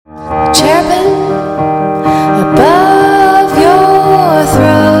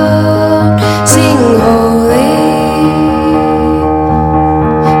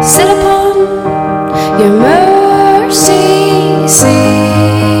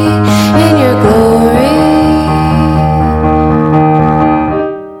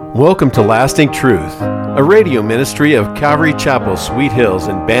Welcome to Lasting Truth, a radio ministry of Calvary Chapel, Sweet Hills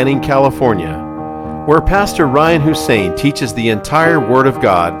in Banning, California, where Pastor Ryan Hussein teaches the entire Word of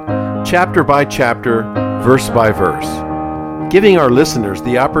God, chapter by chapter, verse by verse, giving our listeners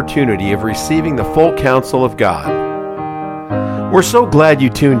the opportunity of receiving the full counsel of God. We're so glad you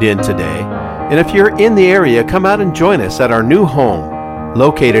tuned in today, and if you're in the area, come out and join us at our new home,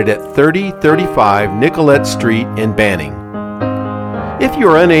 located at 3035 Nicollet Street in Banning. If you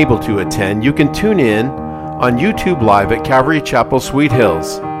are unable to attend, you can tune in on YouTube Live at Calvary Chapel, Sweet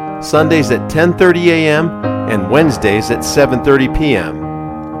Hills, Sundays at 10:30 a.m. and Wednesdays at 7:30 p.m.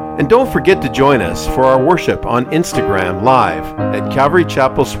 And don't forget to join us for our worship on Instagram Live at Calvary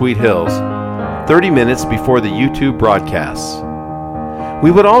Chapel, Sweet Hills, 30 minutes before the YouTube broadcasts.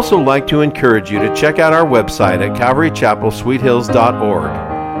 We would also like to encourage you to check out our website at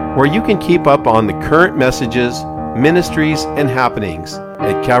calvarychapelsweethills.org, where you can keep up on the current messages, ministries, and happenings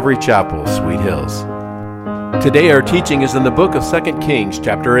at Calvary Chapel, Sweet Hills. Today our teaching is in the book of 2 Kings,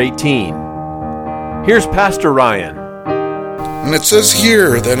 chapter 18. Here's Pastor Ryan. And it says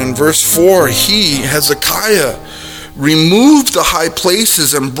here that in verse 4, Hezekiah, removed the high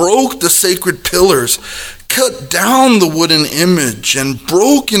places and broke the sacred pillars, cut down the wooden image, and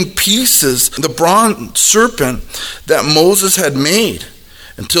broke in pieces the bronze serpent that Moses had made.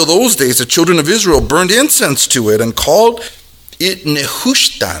 Until those days, the children of Israel burned incense to it and called it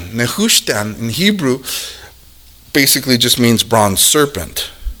Nehushtan. Nehushtan in Hebrew basically just means bronze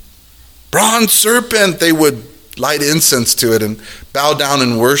serpent. Bronze serpent, they would light incense to it and bow down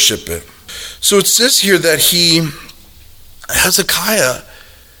and worship it. So it says here that Hezekiah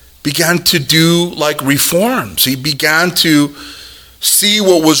began to do like reforms. He began to see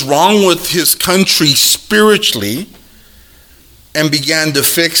what was wrong with his country spiritually and began to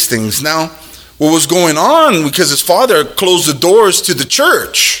fix things. Now, what was going on, because his father closed the doors to the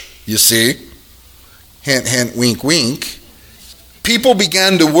church, you see, hint, hint, wink, wink, people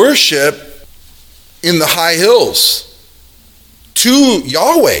began to worship in the high hills to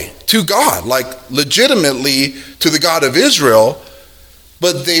Yahweh, to God, like legitimately to the God of Israel,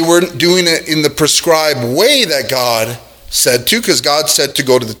 but they weren't doing it in the prescribed way that God said to, because God said to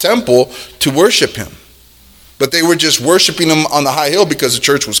go to the temple to worship him. But they were just worshiping him on the high hill because the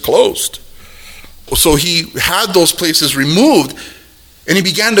church was closed. So he had those places removed, and he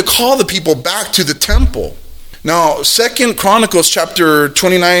began to call the people back to the temple. Now, 2 Chronicles chapter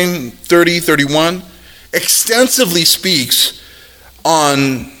 29, 30, 31 extensively speaks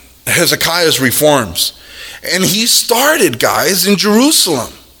on Hezekiah's reforms. And he started, guys, in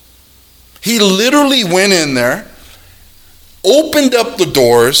Jerusalem. He literally went in there, opened up the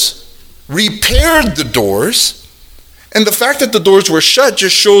doors, repaired the doors, and the fact that the doors were shut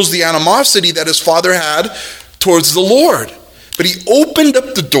just shows the animosity that his father had towards the Lord. But he opened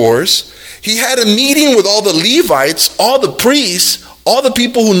up the doors. He had a meeting with all the Levites, all the priests, all the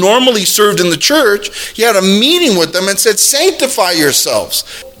people who normally served in the church. He had a meeting with them and said, sanctify yourselves.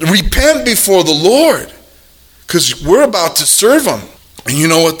 Repent before the Lord, because we're about to serve him. And you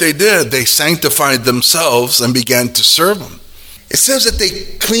know what they did? They sanctified themselves and began to serve him. It says that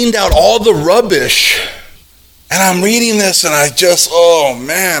they cleaned out all the rubbish. And I'm reading this and I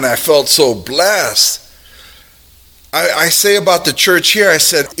felt so blessed. I say about the church here, I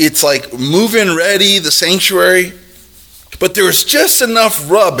said, it's like move-in ready, the sanctuary. But there's just enough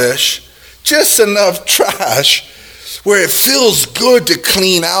rubbish, just enough trash where it feels good to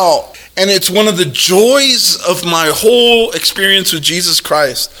clean out. And it's one of the joys of my whole experience with Jesus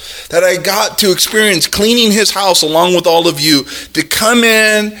Christ that I got to experience cleaning his house along with all of you, to come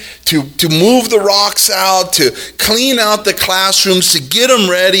in, to move the rocks out, to clean out the classrooms, to get them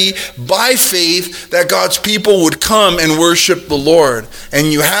ready by faith that God's people would come and worship the Lord.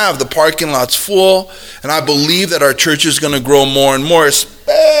 And you have the parking lots full, and I believe that our church is going to grow more and more,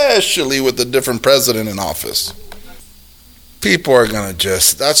 especially with the different president in office. People are going to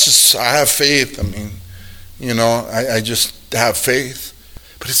I have faith. I mean, I just have faith.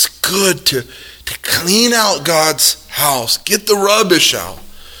 But it's good to clean out God's house, get the rubbish out.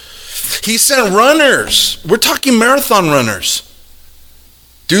 He sent runners. We're talking marathon runners.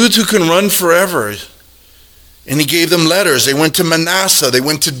 Dudes who can run forever. And he gave them letters. They went to Manasseh. They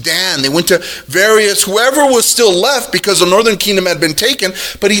went to Dan. They went to whoever was still left, because the northern kingdom had been taken.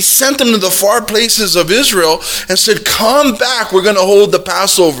 But he sent them to the far places of Israel and said, come back. We're going to hold the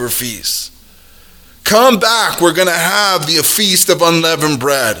Passover feast. Come back. We're going to have the feast of unleavened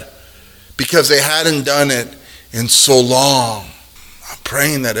bread, because they hadn't done it in so long. I'm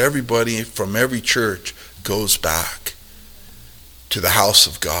praying that everybody from every church goes back to the house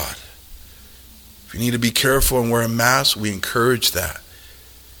of God. If you need to be careful and wear a mask, we encourage that.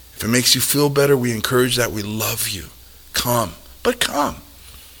 If it makes you feel better, we encourage that. We love you. Come. But come.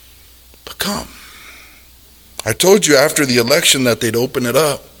 I told you after the election that they'd open it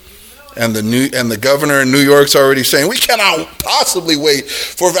up. And the governor in New York's already saying, we cannot possibly wait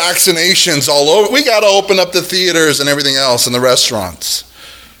for vaccinations all over. We got to open up the theaters and everything else and the restaurants.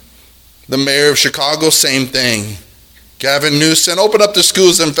 The mayor of Chicago, same thing. Gavin Newsom, open up the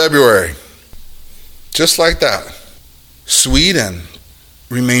schools in February. Just like that. Sweden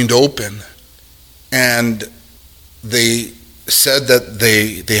remained open, and they said that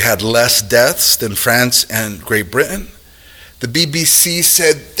they had less deaths than France and Great Britain. The BBC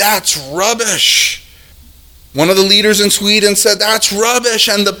said, that's rubbish. One of the leaders in Sweden said, that's rubbish.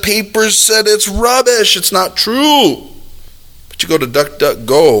 And the papers said, it's rubbish. It's not true. But you go to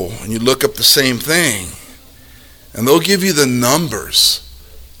DuckDuckGo and you look up the same thing. And they'll give you the numbers.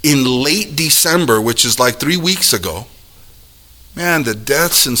 In late December, which is like 3 weeks ago, man, the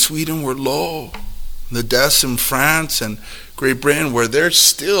deaths in Sweden were low. The deaths in France and Great Britain, where they're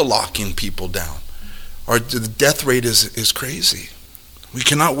still locking people down. The death rate is crazy. We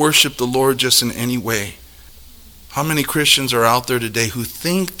cannot worship the Lord just in any way. How many Christians are out there today who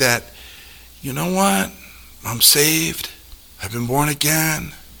think that, you know what, I'm saved, I've been born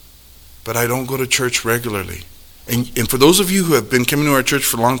again, but I don't go to church regularly. And for those of you who have been coming to our church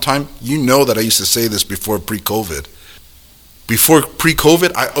for a long time, you know that I used to say this before pre-COVID. Before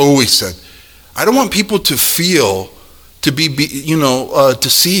pre-COVID, I always said, I don't want people to feel to be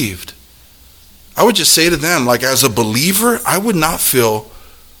deceived. I would just say to them, like, as a believer, I would not feel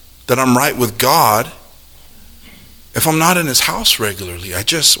that I'm right with God if I'm not in his house regularly.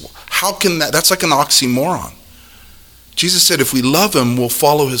 How can that's like an oxymoron. Jesus said, if we love him, we'll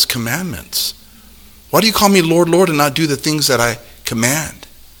follow his commandments. Why do you call me Lord, Lord, and not do the things that I command?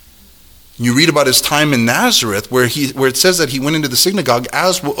 You read about his time in Nazareth, where it says that he went into the synagogue,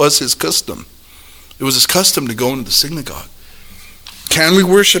 as was his custom. It was his custom to go into the synagogue. Can we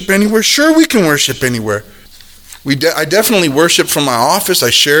worship anywhere? Sure, we can worship anywhere. I definitely worship from my office. I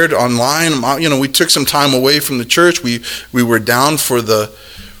shared online. We took some time away from the church. We were down for the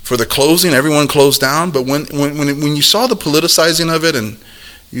closing. Everyone closed down. But when you saw the politicizing of it, and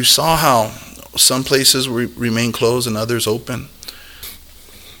you saw how some places remain closed and others open,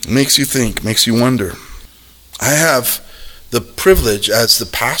 it makes you think, makes you wonder. I have the privilege as the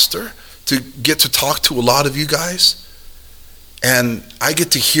pastor to get to talk to a lot of you guys. And I get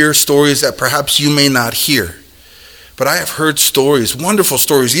to hear stories that perhaps you may not hear. But I have heard stories, wonderful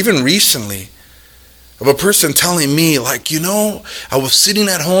stories, even recently, of a person telling me, like, I was sitting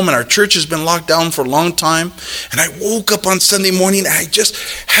at home and our church has been locked down for a long time. And I woke up on Sunday morning and I just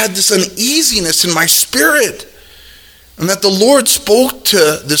had this uneasiness in my spirit. And that the Lord spoke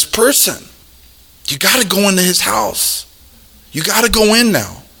to this person. You got to go into his house. You got to go in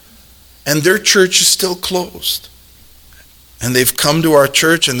now. And their church is still closed. And they've come to our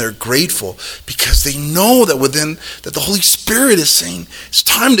church and they're grateful because they know that the Holy Spirit is saying, it's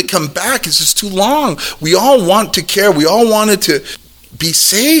time to come back. It's just too long. We all want to care. We all wanted to be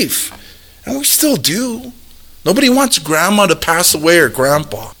safe. And we still do. Nobody wants grandma to pass away or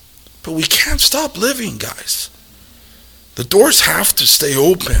grandpa. But we can't stop living, guys. The doors have to stay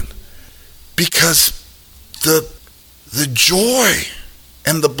open because the joy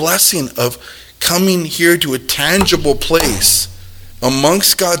and the blessing of coming here to a tangible place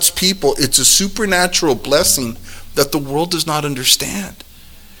amongst God's people, it's a supernatural blessing that the world does not understand.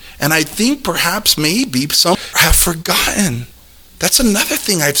 And I think perhaps maybe some have forgotten. That's another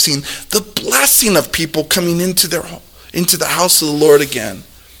thing I've seen, the blessing of people coming into the house of the Lord again.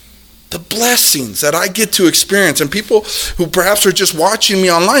 The blessings that I get to experience. And people who perhaps are just watching me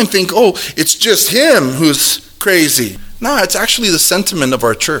online think, oh, it's just him who's crazy. No, it's actually the sentiment of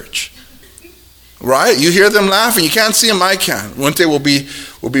our church. Right? You hear them laughing. You can't see them. I can. One day we'll be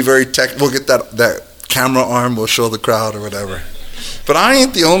very we'll get that camera arm. We'll show the crowd or whatever. But I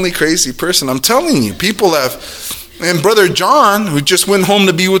ain't the only crazy person. I'm telling you, people have. And Brother John, who just went home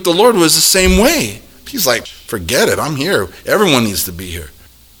to be with the Lord, was the same way. He's like, forget it. I'm here. Everyone needs to be here.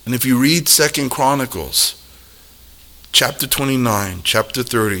 And if you read 2 Chronicles, chapter 29, chapter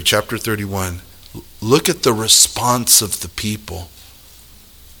 30, chapter 31, look at the response of the people.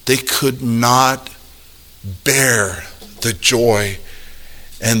 They could not bear the joy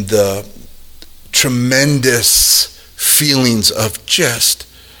and the tremendous feelings of just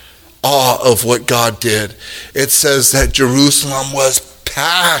awe of what God did. It says that Jerusalem was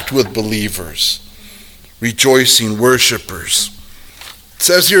packed with believers, rejoicing worshipers. It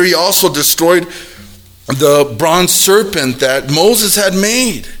says here he also destroyed the bronze serpent that Moses had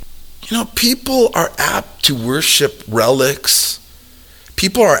made. People are apt to worship relics.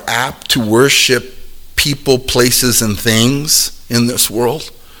 People are apt to worship people, places, and things in this world.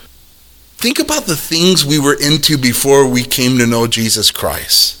 Think about the things we were into before we came to know Jesus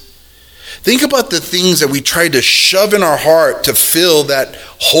Christ. Think about the things that we tried to shove in our heart to fill that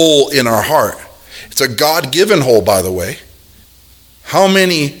hole in our heart. It's a God-given hole, by the way. How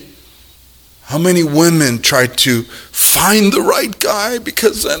many women tried to find the right guy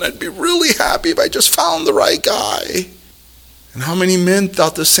because then I'd be really happy if I just found the right guy? And how many men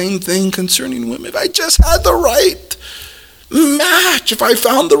thought the same thing concerning women? If I just had the right match, if I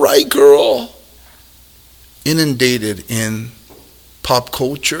found the right girl. Inundated in pop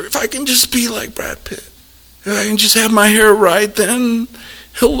culture. If I can just be like Brad Pitt, if I can just have my hair right, then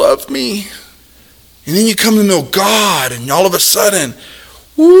he'll love me. And then you come to know God, and all of a sudden,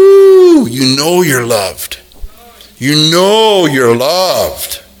 woo, you know you're loved. You know you're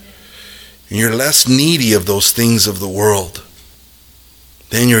loved. And you're less needy of those things of the world.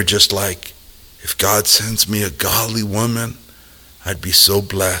 Then you're just like, if God sends me a godly woman, I'd be so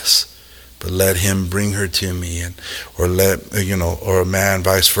blessed. But let him bring her to me, or a man,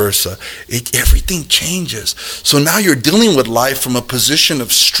 vice versa. Everything changes. So now you're dealing with life from a position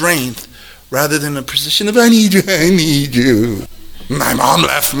of strength rather than a position of I need you. My mom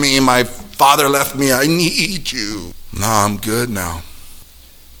left me, my father left me, I need you. No, I'm good now.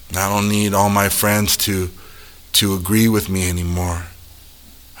 I don't need all my friends to agree with me anymore.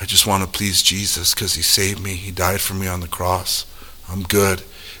 I just want to please Jesus because he saved me. He died for me on the cross. I'm good.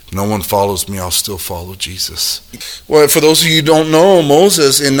 No one follows me, I'll still follow Jesus. Well, for those of you who don't know,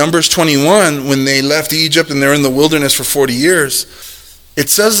 Moses, in Numbers 21, when they left Egypt and they're in the wilderness for 40 years,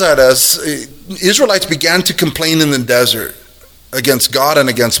 it says that as Israelites began to complain in the desert against God and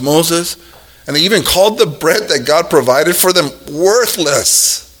against Moses, and they even called the bread that God provided for them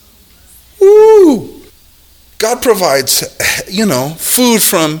worthless. Woo! God provides, food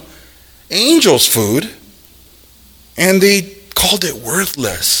from angels' food, and they called it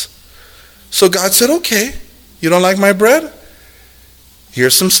worthless. So God said, okay, you don't like my bread?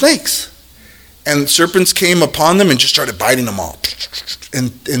 Here's some snakes. And serpents came upon them and just started biting them all.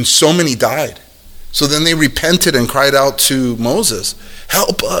 And so many died. So then they repented and cried out to Moses,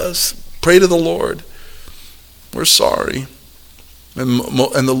 help us, pray to the Lord. We're sorry. And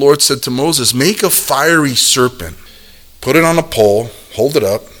the Lord said to Moses, make a fiery serpent, put it on a pole, hold it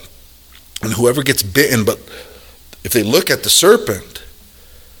up, and whoever gets bitten, but if they look at the serpent,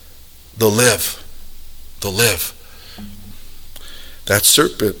 they'll live. They'll live. That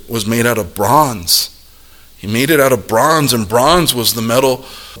serpent was made out of bronze. He made it out of bronze, and bronze was the metal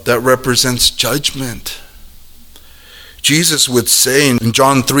that represents judgment. Jesus would say in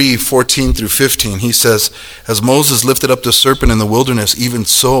John 3:14-15, he says, as Moses lifted up the serpent in the wilderness, even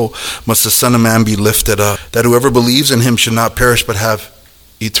so must the Son of Man be lifted up, that whoever believes in him should not perish but have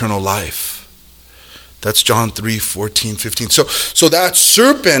eternal life. That's John 3:14-15. So that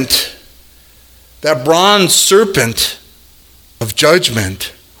serpent, that bronze serpent of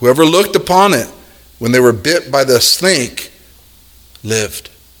judgment, whoever looked upon it when they were bit by the snake, lived.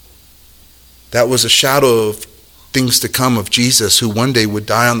 That was a shadow of things to come of Jesus, who one day would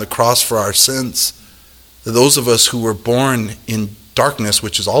die on the cross for our sins. Those of us who were born in darkness,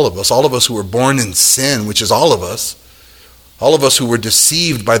 which is all of us who were born in sin, which is all of us who were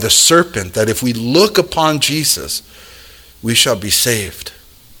deceived by the serpent, that if we look upon Jesus, we shall be saved.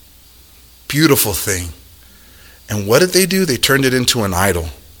 Beautiful thing. And what did they do? They turned it into an idol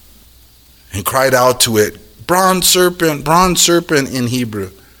and cried out to it, bronze serpent in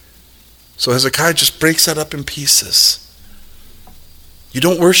Hebrew. So Hezekiah just breaks that up in pieces. You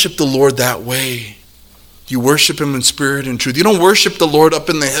don't worship the Lord that way. You worship him in spirit and truth. You don't worship the Lord up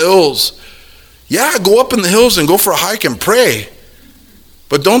in the hills. Yeah, go up in the hills and go for a hike and pray.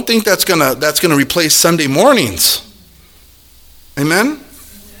 But don't think that's gonna replace Sunday mornings. Amen?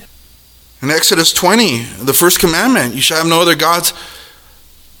 In Exodus 20, the first commandment, you shall have no other gods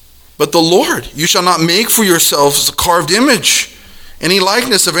but the Lord. You shall not make for yourselves a carved image, any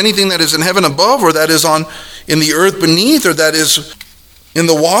likeness of anything that is in heaven above, or that is in the earth beneath, or that is in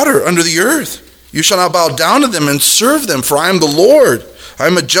the water under the earth. You shall not bow down to them and serve them, for I am the Lord. I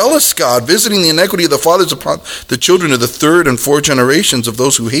am a jealous God, visiting the iniquity of the fathers upon the children of the third and fourth generations of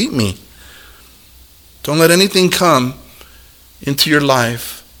those who hate me. Don't let anything come into your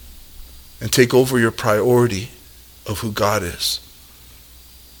life and take over your priority of who God is.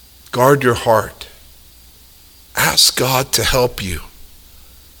 Guard your heart. Ask God to help you.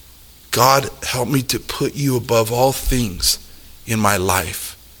 God, help me to put you above all things in my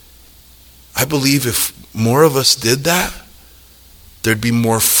life. I believe if more of us did that, there'd be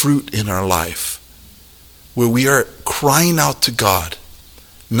more fruit in our life, where we are crying out to God,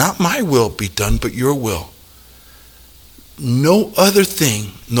 Not my will be done, but your will. No other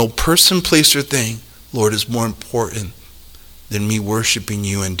thing, no person, place, or thing, Lord, is more important than me worshiping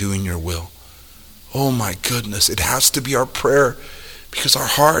you and doing your will. Oh my goodness, it has to be our prayer because our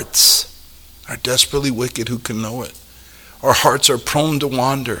hearts are desperately wicked. Who can know it? Our hearts are prone to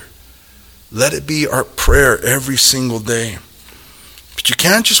wander. Let it be our prayer every single day. But you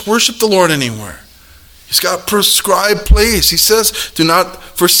can't just worship the Lord anywhere. He's got a prescribed place. He says, do not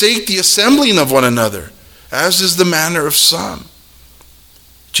forsake the assembling of one another, as is the manner of some.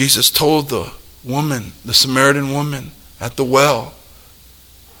 Jesus told the woman, the Samaritan woman at the well,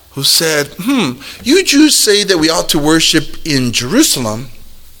 who said, you Jews say that we ought to worship in Jerusalem,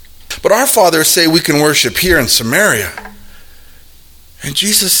 but our fathers say we can worship here in Samaria. And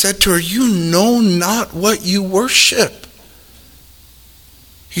Jesus said to her, you know not what you worship.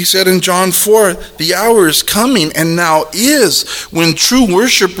 He said in John 4, the hour is coming and now is when true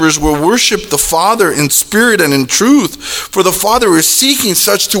worshipers will worship the Father in spirit and in truth, for the Father is seeking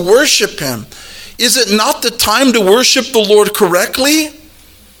such to worship him. Is it not the time to worship the Lord correctly?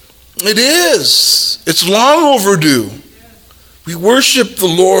 It is. It's long overdue. We worship the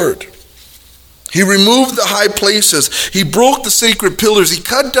Lord. He removed the high places. He broke the sacred pillars. He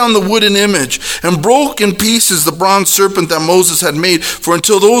cut down the wooden image and broke in pieces the bronze serpent that Moses had made. For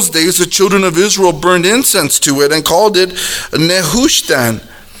until those days, the children of Israel burned incense to it and called it Nehushtan.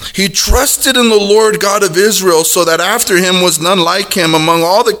 He trusted in the Lord God of Israel, so that after him was none like him among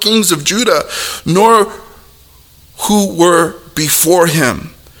all the kings of Judah, nor who were before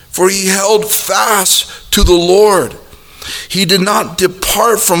him. For he held fast to the Lord. He did not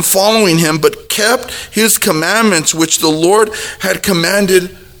depart from following him, but kept his commandments, which the Lord had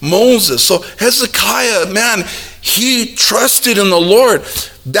commanded Moses. So Hezekiah, man, he trusted in the Lord.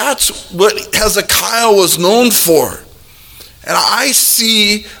 That's what Hezekiah was known for. And I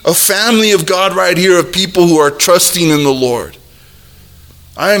see a family of God right here of people who are trusting in the Lord.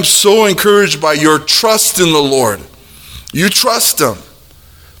 I am so encouraged by your trust in the Lord. You trust him.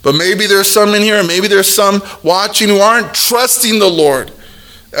 But maybe there's some in here, and maybe there's some watching who aren't trusting the Lord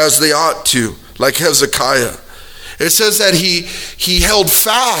as they ought to, like Hezekiah. It says that he held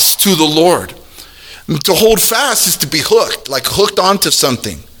fast to the Lord. And to hold fast is to be hooked, like hooked onto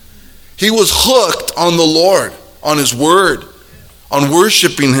something. He was hooked on the Lord, on his word, on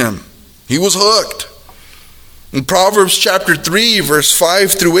worshiping him. He was hooked. In Proverbs chapter 3, verse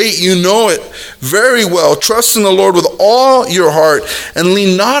 5 through 8, you know it very well. Trust in the Lord with all your heart and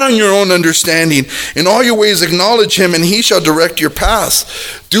lean not on your own understanding. In all your ways acknowledge him, and he shall direct your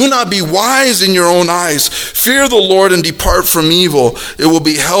paths. Do not be wise in your own eyes. Fear the Lord and depart from evil. It will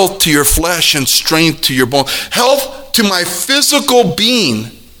be health to your flesh and strength to your bone. Health to my physical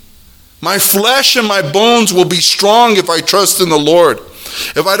being. My flesh and my bones will be strong if I trust in the Lord.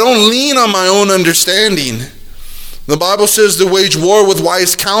 If I don't lean on my own understanding. The Bible says to wage war with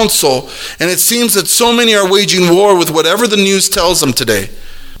wise counsel, and it seems that so many are waging war with whatever the news tells them today.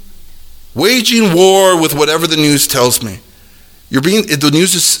 Waging war with whatever the news tells me. The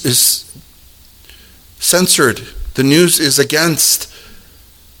news is censored. The news is against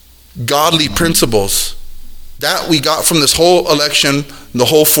godly principles. That we got from this whole election, the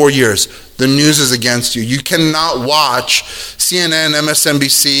whole 4 years. The news is against you. You cannot watch CNN,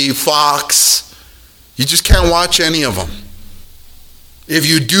 MSNBC, Fox. You just can't watch any of them. If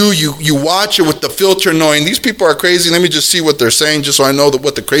you do, you watch it with the filter knowing these people are crazy. Let me just see what they're saying just so I know that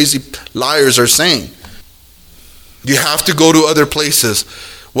what the crazy liars are saying. You have to go to other places.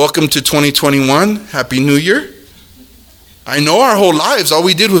 Welcome to 2021. Happy New Year. I know our whole lives, all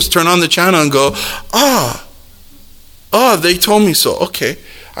we did was turn on the channel and go, they told me so. Okay.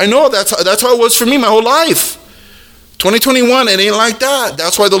 I know that's how it was for me my whole life. 2021, it ain't like that.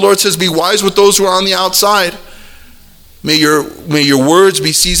 That's why the Lord says, be wise with those who are on the outside. May your words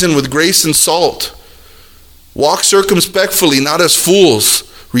be seasoned with grace and salt. Walk circumspectfully, not as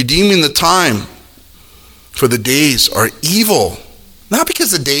fools, redeeming the time. For the days are evil. Not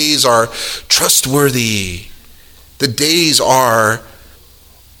because the days are trustworthy. The days are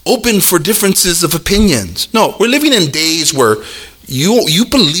open for differences of opinions. No, we're living in days where you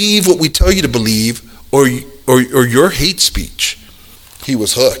believe what we tell you to believe, or your hate speech. He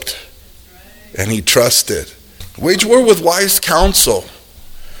was hooked. And he trusted. Wage war with wise counsel.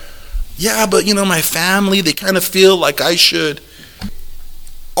 Yeah, but my family, they kind of feel like I should.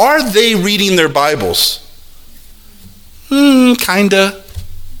 Are they reading their Bibles? Kinda.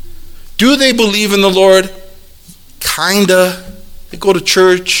 Do they believe in the Lord? Kinda. They go to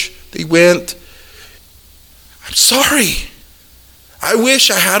church. They went. I'm sorry. I wish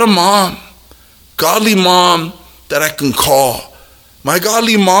I had a mom. Godly mom that I can call. My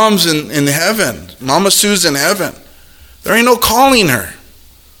godly mom's in heaven. Mama Sue's in heaven. There ain't no calling her.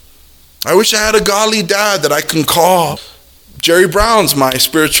 I wish I had a godly dad that I can call. Jerry Brown's my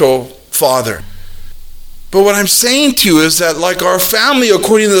spiritual father. But what I'm saying to you is that like our family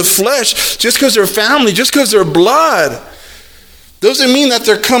according to the flesh, just because they're family, just because they're blood, doesn't mean that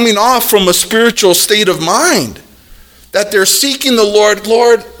they're coming off from a spiritual state of mind. That they're seeking the Lord.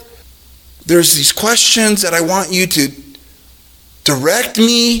 Lord, there's these questions that I want you to direct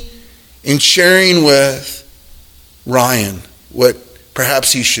me in sharing with Ryan what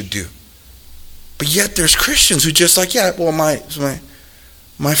perhaps he should do. But yet there's Christians who just like, yeah, well,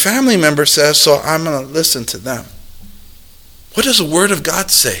 my family member says, so I'm going to listen to them. What does the Word of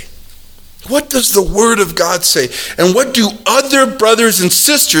God say? What does the Word of God say? And what do other brothers and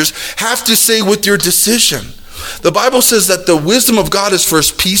sisters have to say with your decision? The Bible says that the wisdom of God is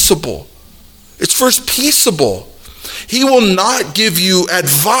first peaceable. It's first peaceable. He will not give you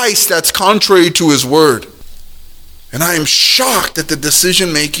advice that's contrary to His Word. And I am shocked at the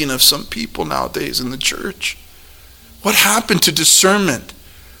decision making of some people nowadays in the church. What happened to discernment?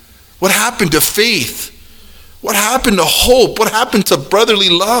 What happened to faith? What happened to hope? What happened to brotherly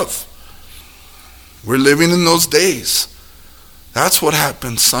love? We're living in those days. That's what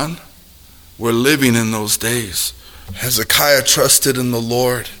happened, son. We're living in those days. Hezekiah trusted in the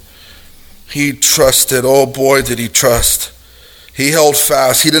Lord. He trusted. Oh boy, did he trust. He held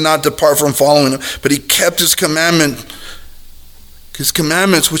fast. He did not depart from following him, but he kept his commandments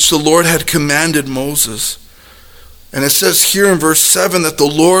which the Lord had commanded Moses. And it says here in verse 7 that the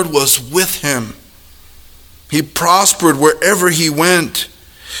Lord was with him. He prospered wherever he went.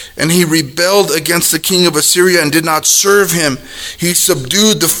 And he rebelled against the king of Assyria and did not serve him. He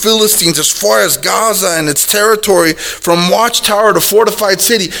subdued the Philistines as far as Gaza and its territory, from watchtower to fortified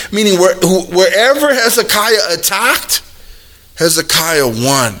city. Meaning wherever Hezekiah attacked, Hezekiah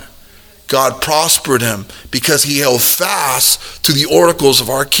won. God prospered him because he held fast to the oracles of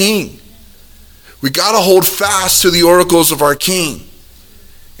our king. We got to hold fast to the oracles of our king.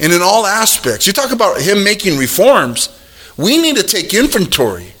 And in all aspects. You talk about him making reforms. We need to take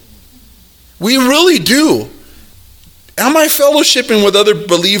inventory. We really do. Am I fellowshipping with other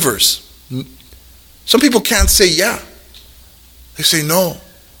believers? Some people can't say yeah. They say no.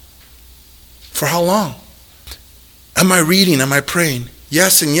 For how long? Am I reading? Am I praying?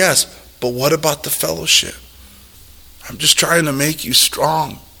 Yes and yes. But what about the fellowship? I'm just trying to make you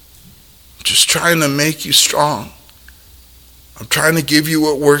strong. I'm just trying to make you strong. I'm trying to give you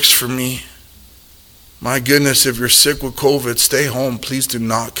what works for me. My goodness, if you're sick with COVID, stay home. Please do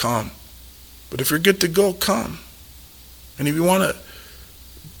not come. But if you're good to go, come. And if you want to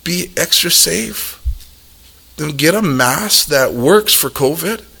be extra safe, then get a mask that works for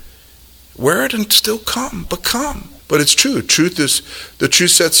COVID. Wear it and still come, but come. But it's true. The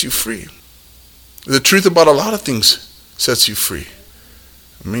truth sets you free. The truth about a lot of things sets you free.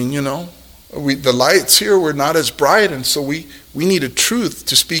 I mean, the lights here were not as bright, and so we needed truth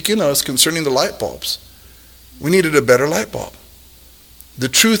to speak in us concerning the light bulbs. We needed a better light bulb. The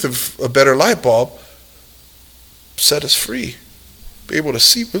truth of a better light bulb set us free. Be able to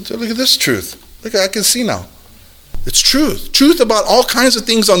see. Look at this truth. Look, I can see now. It's truth. Truth about all kinds of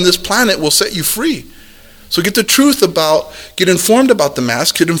things on this planet will set you free. So get informed about the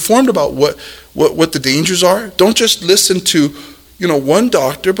mask, get informed about what the dangers are. Don't just listen to, one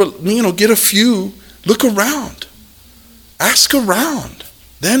doctor, but, get a few. Look around. Ask around.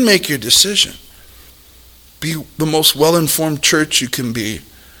 Then make your decision. Be the most well-informed church you can be,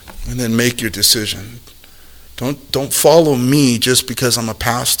 and then make your decision. Don't follow me just because I'm a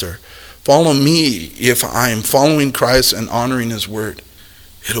pastor. Follow me if I'm following Christ and honoring His word.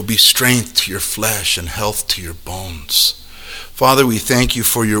 It'll be strength to your flesh and health to your bones. Father, we thank you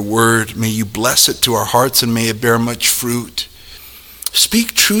for your word. May you bless it to our hearts and may it bear much fruit.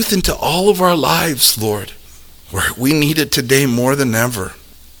 Speak truth into all of our lives, Lord, where we need it today more than ever.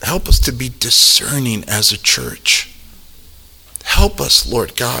 Help us to be discerning as a church. Help us,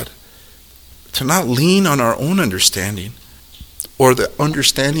 Lord God, to not lean on our own understanding or the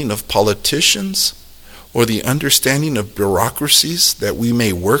understanding of politicians or the understanding of bureaucracies that we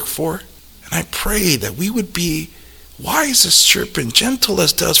may work for. And I pray that we would be wise as serpent, gentle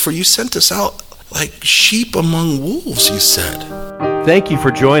as doves, for you sent us out like sheep among wolves, you said. Thank you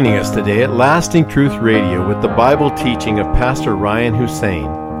for joining us today at Lasting Truth Radio with the Bible teaching of Pastor Ryan Hussein.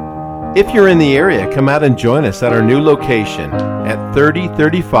 If you're in the area, come out and join us at our new location at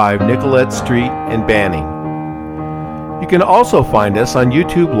 3035 Nicollet Street in Banning. You can also find us on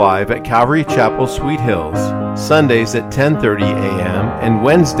YouTube Live at Calvary Chapel, Sweet Hills, Sundays at 10:30 a.m. and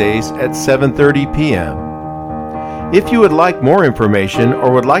Wednesdays at 7:30 p.m. If you would like more information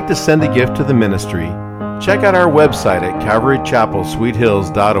or would like to send a gift to the ministry, check out our website at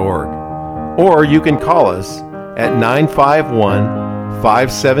calvarychapelsweethills.org, or you can call us at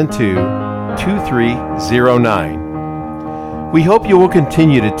 951-572-2309. We hope you will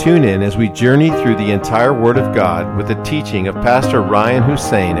continue to tune in as we journey through the entire Word of God with the teaching of Pastor Ryan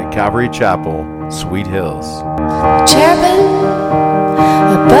Hussein at Calvary Chapel, Sweet Hills. Cherubim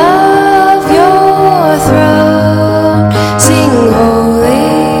above